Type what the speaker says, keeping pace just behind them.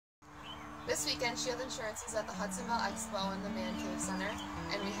This weekend, Shield Insurance was at the Hudsonville Expo in the Man Cave Center,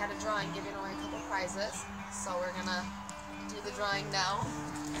 and we had a drawing giving away a couple prizes. So we're gonna do the drawing now.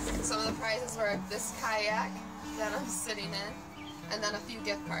 Some of the prizes were this kayak that I'm sitting in, and then a few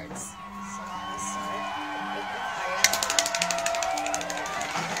gift cards. So I'm gonna start with the kayak.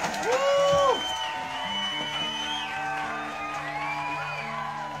 Woo!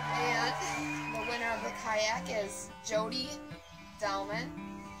 And the winner of the kayak is Jody Dalman.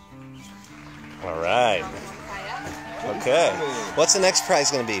 All right. Okay. What's the next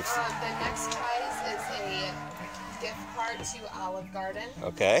prize going to be? The next prize is a gift card to Olive Garden.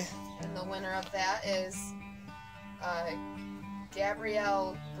 Okay. And the winner of that is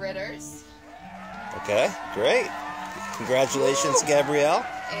Gabrielle Gritters. Okay, great. Congratulations, Gabrielle.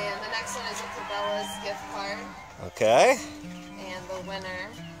 And the next one is a Cabela's gift card. Okay. And the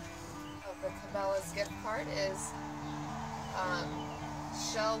winner of the Cabela's gift card is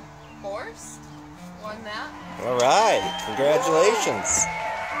Shell Borst. Won that. All right. Congratulations.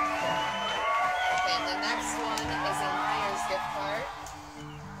 Okay, the next one is a Myers gift card.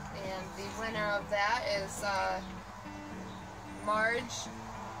 And the winner of that is Marge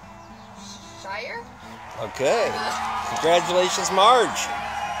Shire. Okay. Congratulations, Marge.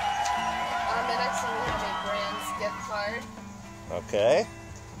 The next one we have a Brands gift card. Okay.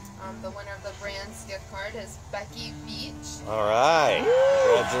 The winner of the Brands gift card is Becky Beach. All right.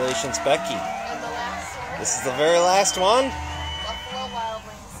 Congratulations, Becky. And the last one. This is the very last one. Buffalo Wild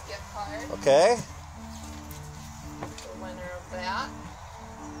Wings gift card. Okay. The winner of that.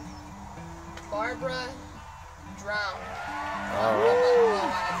 Barbara Drown.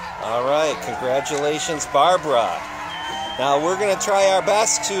 All right. Congratulations, Barbara. Now, we're going to try our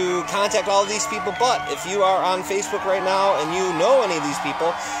best to contact all of these people, but if you are on Facebook right now and you know any of these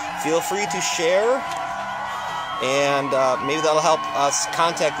people, feel free to share, and maybe that'll help us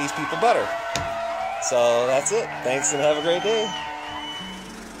contact these people better. So that's it. Thanks and have a great day.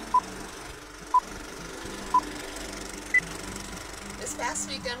 This past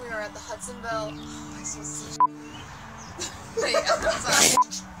weekend we were at the Hudsonville. Wait, I'm sorry.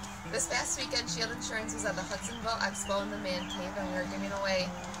 This past weekend, Shield Insurance was at the Hudsonville Expo in the Man Cave, and we were giving away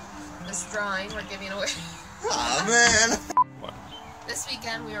this drawing. We're giving away. Oh man! This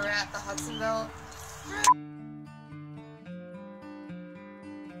weekend, we were at the Hudsonville.